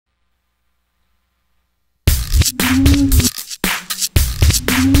On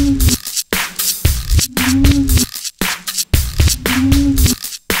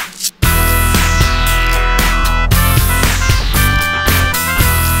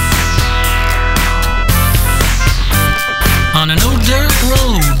an old dirt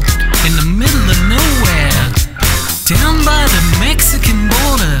road in the middle of nowhere, down by the Mexican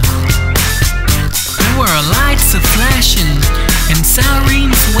border, there were lights a-flashing and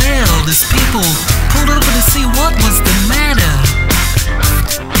sirens wailed as people pulled over to see what was the matter.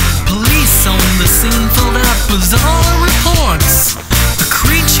 Police on the scene filled out bizarre reports. A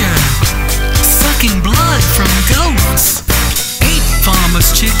creature sucking blood from goats. 8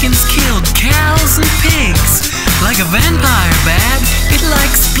 farmers' chickens killed cows and pigs. Like a vampire bad, it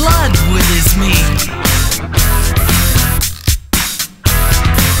likes blood with its meat.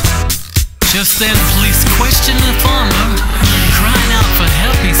 Just then police questioned the farmer, crying out for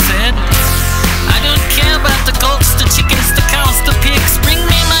help. He said, "I don't care about the goats, the chickens, the cows, the pigs. Bring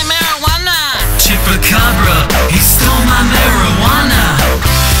me my marijuana." Chupacabra, he stole my marijuana.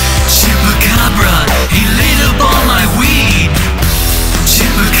 Chupacabra, he laid up all my weed.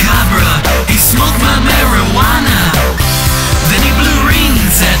 Chupacabra, he smoked my marijuana. Then he blew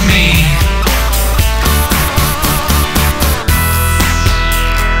rings at me.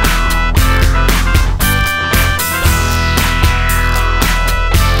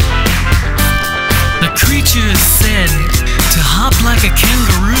 The creature is said to hop like a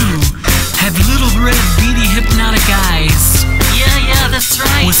kangaroo, have little red beady hypnotic eyes. Yeah, that's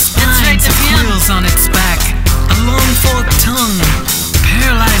right. With spines and quills on its back, a long forked tongue,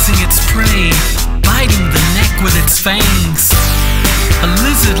 paralyzing its prey, biting the neck with its fangs. A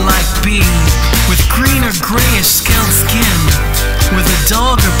lizard-like being with green or grayish scaled skin, with a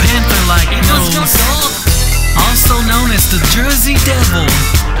dog or panther-like nose, also known as the Jersey Devil.